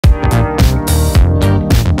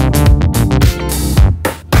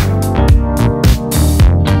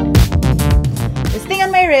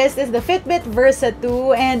This is the Fitbit Versa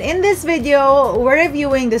 2, and in this video, we're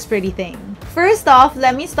reviewing this pretty thing. First off,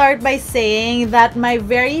 let me start by saying that my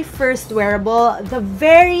very first wearable, the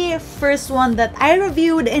very first one that I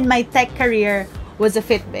reviewed in my tech career, was a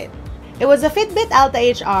Fitbit. It was a Fitbit Alta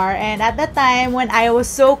HR, and at that time when I was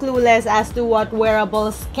so clueless as to what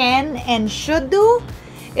wearables can and should do,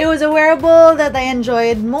 it was a wearable that I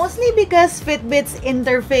enjoyed mostly because Fitbit's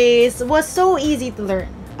interface was so easy to learn.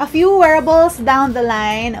 A few wearables down the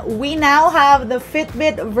line, we now have the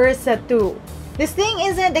Fitbit Versa 2. This thing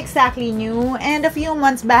isn't exactly new, and a few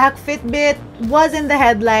months back, Fitbit was in the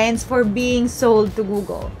headlines for being sold to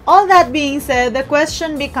Google. All that being said, the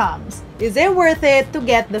question becomes, is it worth it to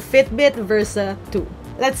get the Fitbit Versa 2?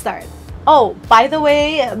 Let's start. Oh, by the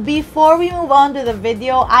way, before we move on to the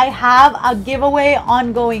video, I have a giveaway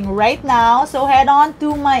ongoing right now. So head on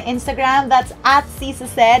to my Instagram, that's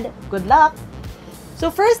 @CisaSaid. Good luck! So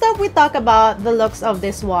first up, we talk about the looks of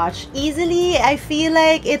this watch. Easily, I feel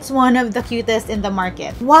like it's one of the cutest in the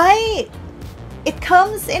market. Why? It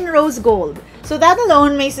comes in rose gold. So that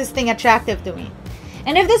alone makes this thing attractive to me.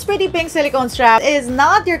 And if this pretty pink silicone strap is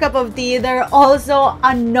not your cup of tea, there are also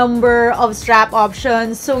a number of strap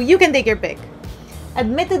options, so you can take your pick.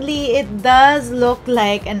 Admittedly, it does look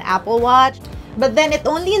like an Apple Watch, but then it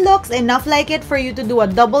only looks enough like it for you to do a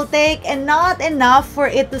double take and not enough for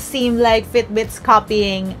it to seem like Fitbit's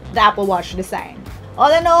copying the Apple Watch design. All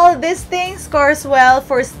in all, this thing scores well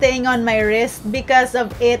for staying on my wrist because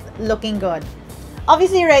of it looking good.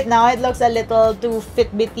 Obviously, right now, it looks a little too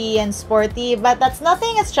Fitbit-y and sporty, but that's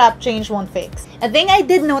nothing a strap change won't fix. A thing I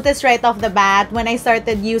did notice right off the bat when I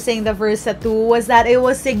started using the Versa 2 was that it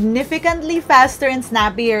was significantly faster and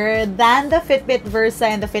snappier than the Fitbit Versa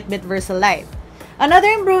and the Fitbit Versa Lite. Another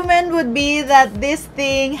improvement would be that this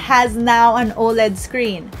thing has now an OLED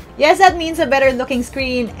screen. Yes, that means a better looking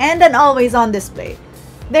screen and an always-on display.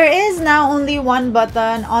 There is now only one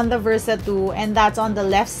button on the Versa 2, and that's on the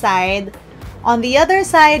left side. On the other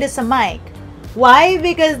side is a mic. Why?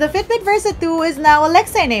 Because the Fitbit Versa 2 is now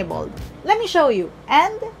Alexa enabled. Let me show you,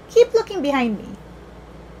 and keep looking behind me.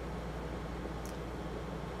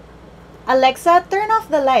 Alexa, turn off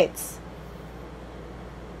the lights.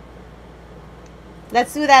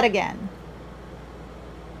 Let's do that again.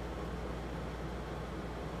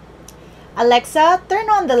 Alexa, turn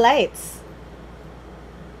on the lights.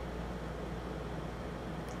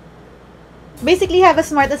 Basically, have a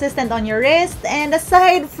smart assistant on your wrist, and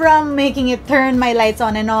aside from making it turn my lights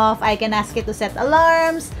on and off, I can ask it to set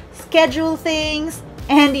alarms, schedule things,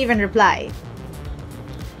 and even reply.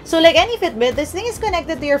 So like any Fitbit, this thing is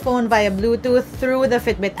connected to your phone via Bluetooth through the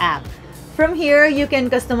Fitbit app. From here, you can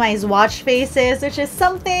customize watch faces, which is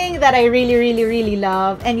something that I really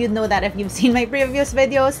love, and you'd know that if you've seen my previous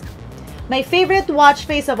videos. My favorite watch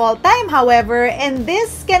face of all time, however, and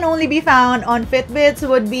this can only be found on Fitbits,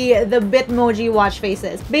 would be the Bitmoji watch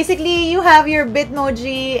faces. Basically, you have your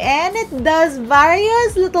Bitmoji and it does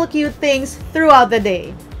various little cute things throughout the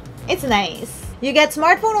day. It's nice. You get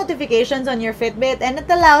smartphone notifications on your Fitbit, and it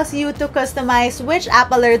allows you to customize which app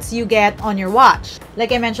alerts you get on your watch.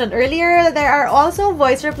 Like I mentioned earlier, there are also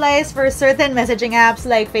voice replies for certain messaging apps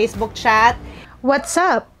like Facebook Chat. What's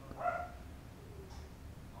up?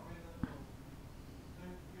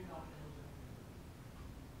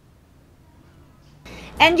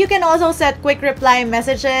 And you can also set quick reply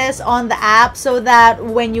messages on the app so that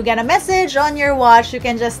when you get a message on your watch, you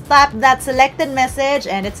can just tap that selected message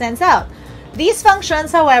and it sends out. These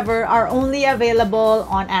functions, however, are only available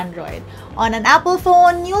on Android. On an Apple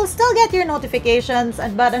phone, you'll still get your notifications,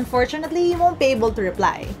 but unfortunately, you won't be able to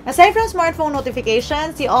reply. Aside from smartphone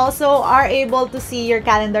notifications, you also are able to see your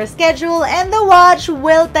calendar schedule, and the watch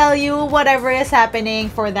will tell you whatever is happening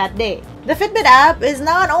for that day. The Fitbit app is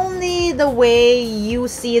not only the way you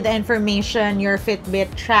see the information your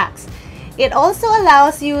Fitbit tracks. It also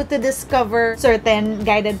allows you to discover certain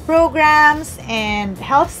guided programs and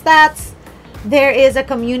health stats. There is a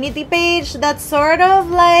community page that's sort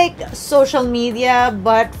of like social media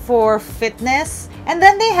but for fitness. And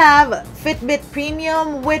then they have Fitbit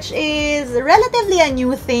Premium, which is relatively a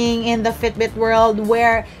new thing in the Fitbit world,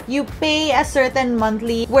 where you pay a certain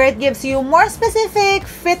monthly where it gives you more specific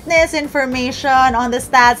fitness information on the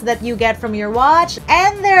stats that you get from your watch,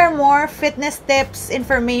 and there are more fitness tips,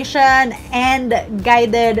 information, and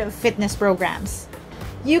guided fitness programs.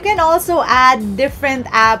 You can also add different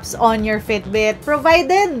apps on your Fitbit,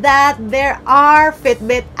 provided that there are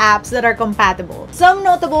Fitbit apps that are compatible. Some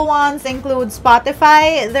notable ones include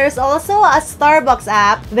Spotify. There's also a Starbucks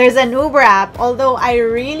app. There's an Uber app, although I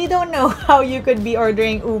really don't know how you could be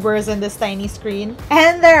ordering Ubers in this tiny screen.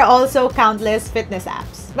 And there are also countless fitness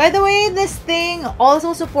apps. By the way, this thing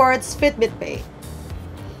also supports Fitbit Pay.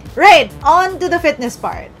 Right, on to the fitness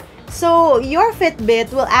part. So your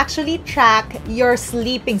Fitbit will actually track your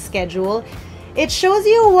sleeping schedule. It shows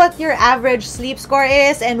you what your average sleep score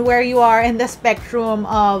is and where you are in the spectrum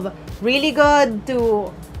of really good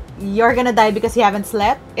to you're gonna die because you haven't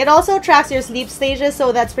slept. It also tracks your sleep stages,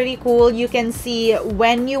 so that's pretty cool. You can see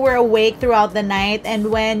when you were awake throughout the night and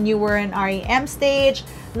when you were in REM stage,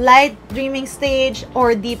 light dreaming stage,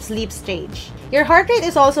 or deep sleep stage. Your heart rate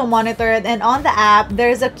is also monitored, and on the app,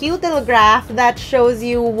 there's a cute little graph that shows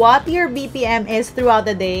you what your BPM is throughout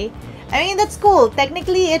the day. I mean, that's cool.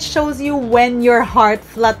 Technically, it shows you when your heart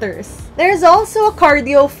flutters. There's also a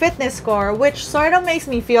cardio fitness score, which sort of makes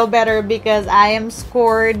me feel better because I am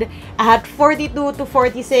scored at 42 to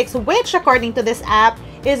 46, which according to this app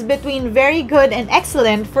is between very good and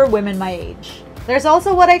excellent for women my age. There's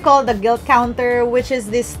also what I call the guilt counter, which is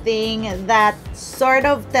this thing that sort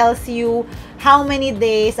of tells you how many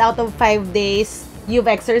days out of 5 days you've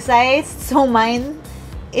exercised. So mine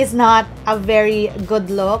is not a very good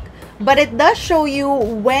look, but it does show you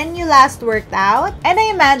when you last worked out. And I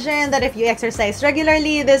imagine that if you exercise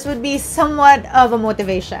regularly, this would be somewhat of a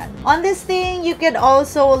motivation. On this thing, you could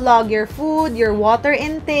also log your food, your water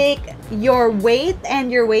intake, your weight,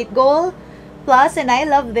 and your weight goal. Plus, and I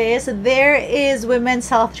love this, there is women's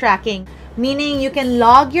health tracking, meaning you can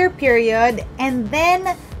log your period, and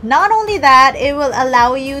then not only that, it will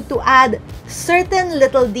allow you to add certain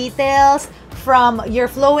little details from your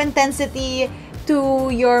flow intensity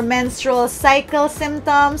to your menstrual cycle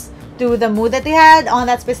symptoms to the mood that you had on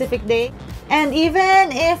that specific day, and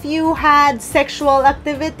even if you had sexual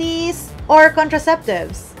activities or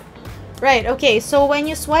contraceptives. Right, okay, so when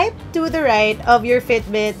you swipe to the right of your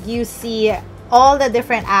Fitbit, you see all the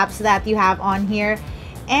different apps that you have on here.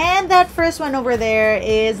 And that first one over there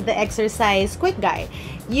is the exercise quick guide.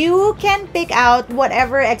 You can pick out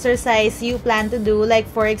whatever exercise you plan to do. Like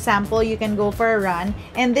for example, you can go for a run.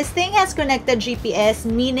 And this thing has connected GPS,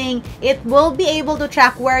 meaning it will be able to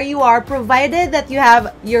track where you are provided that you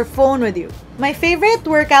have your phone with you. My favorite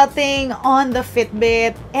workout thing on the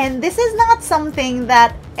Fitbit, and this is not something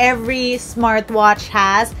that every smartwatch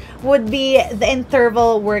has, would be the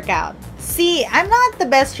interval workout. See, I'm not the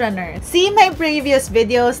best runner. See my previous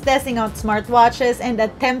videos testing out smartwatches and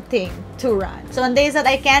attempting to run. So on days that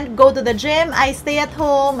I can't go to the gym, I stay at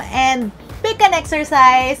home and pick an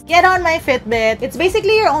exercise, get on my Fitbit. It's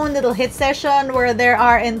basically your own little HIIT session where there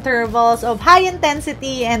are intervals of high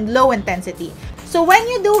intensity and low intensity. So when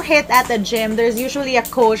you do HIIT at the gym, there's usually a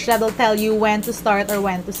coach that'll tell you when to start or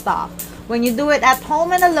when to stop. When you do it at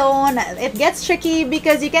home and alone, it gets tricky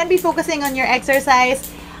because you can be focusing on your exercise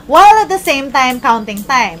while at the same time counting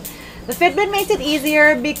time. The Fitbit makes it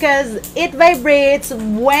easier because it vibrates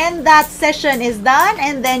when that session is done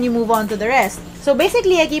and then you move on to the rest. So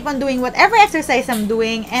basically, I keep on doing whatever exercise I'm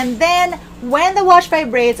doing, and then when the watch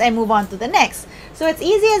vibrates, I move on to the next. So it's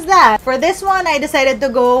easy as that. For this one, I decided to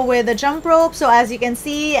go with the jump rope. So as you can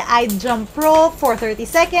see, I jump rope for 30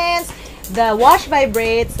 seconds. The watch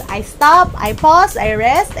vibrates, I stop, I pause, I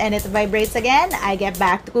rest, and it vibrates again. I get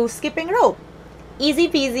back to skipping rope. Easy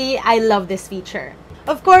peasy, I love this feature.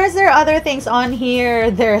 Of course, there are other things on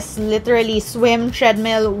here. There's literally swim,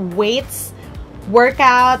 treadmill, weights,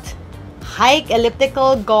 workout, hike,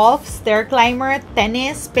 elliptical, golf, stair climber,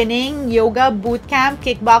 tennis, spinning, yoga, boot camp,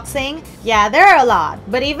 kickboxing. Yeah, there are a lot.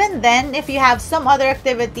 But even then, if you have some other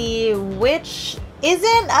activity which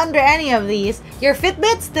isn't under any of these, your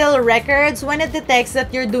Fitbit still records when it detects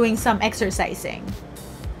that you're doing some exercising.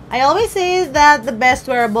 I always say that the best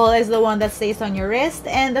wearable is the one that stays on your wrist,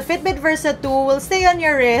 and the Fitbit Versa 2 will stay on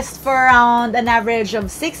your wrist for around an average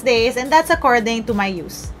of 6 days, and that's according to my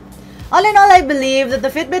use. All in all, I believe that the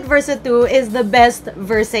Fitbit Versa 2 is the best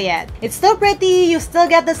Versa yet. It's still pretty, you still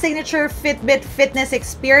get the signature Fitbit fitness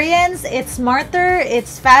experience, it's smarter,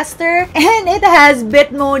 it's faster, and it has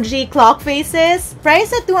Bitmoji clock faces.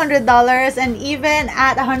 Priced at $200 and even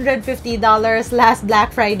at $150 last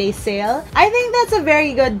Black Friday sale. I think that's a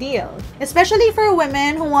very good deal. Especially for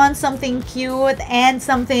women who want something cute and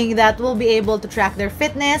something that will be able to track their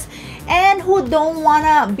fitness and who don't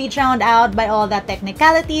wanna be drowned out by all that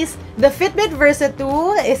technicalities. The Fitbit Versa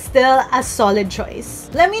 2 is still a solid choice.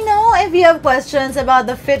 Let me know if you have questions about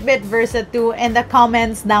the Fitbit Versa 2 in the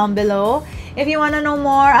comments down below. If you want to know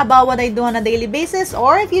more about what I do on a daily basis,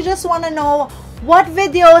 or if you just want to know what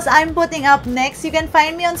videos I'm putting up next, you can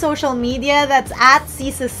find me on social media. That's at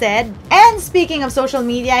Cisa Said. And speaking of social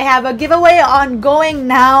media, I have a giveaway ongoing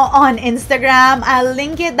now on Instagram. I'll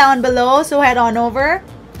link it down below, so head on over.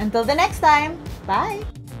 Until the next time,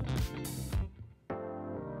 bye!